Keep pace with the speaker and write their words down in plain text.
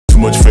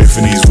much faith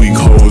in these weak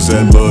hoes.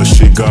 That love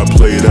shit got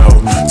played out.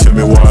 Tell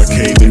me why I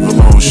can't leave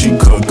alone. She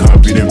cut,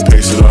 copied, and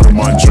pasted out of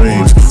my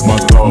dreams. My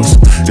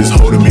thoughts is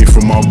holding me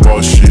from my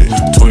boss shit.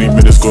 20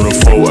 minutes go to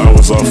 4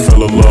 hours, I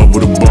fell in love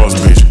with a boss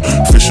bitch.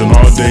 Fishing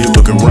all day,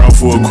 looking around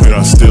for a queen,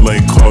 I still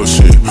ain't caught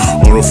shit.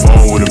 On the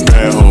phone with a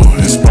bad hoe,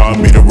 inspired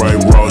me to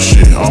write raw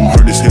shit. I'm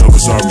hurt as hell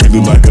cause I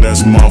really like her,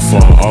 that's my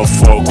fault. I'll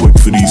fall quick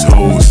for these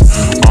hoes.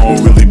 I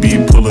don't really be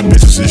pulling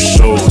bitches in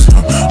shows.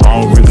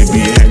 I don't really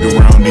be hanging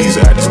around these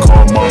actors,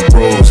 call my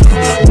bros.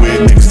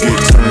 Weird niggas get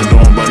turned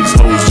on by these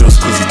hoes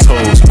just cause of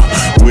toes.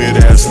 Weird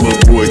ass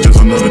little boy, just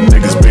another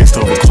niggas based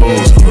off of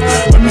clothes.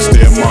 Let me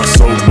stay in my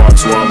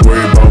soapbox while I'm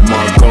worried about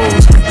my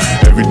goals.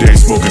 Every day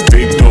smoking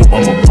big dope,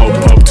 I'ma pop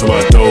up till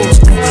I doze.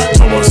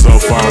 Told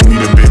myself I don't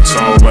need a bitch, I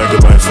don't like the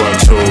life I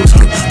chose.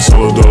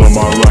 Solo dollar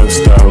my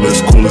lifestyle,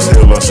 it's cool as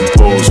hell I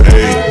suppose.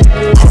 Hey,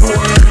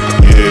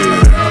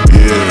 yeah.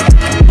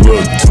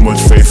 Look, too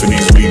much faith in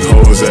these weak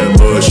hoes. That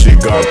love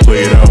shit got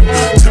played out.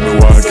 Tell me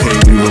why I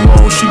can't leave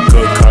alone. She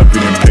cut,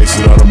 copied, and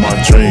pasted out of my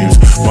dreams.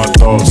 My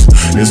thoughts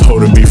is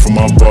holding me from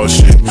my boss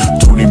shit.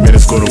 20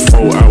 minutes go to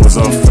 4 hours,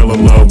 I fell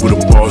in love with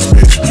a boss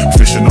bitch.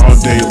 Fishing all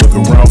day,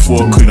 looking around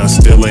for a queen, I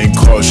still ain't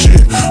caught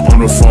shit. On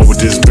the phone with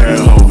this bad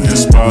hoe,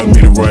 inspired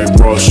me to write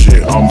raw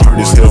shit. I'm hurt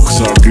as hell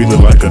cause I really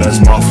like her,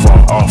 that's my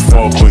fault. I'll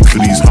fall quick for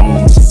these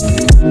hoes.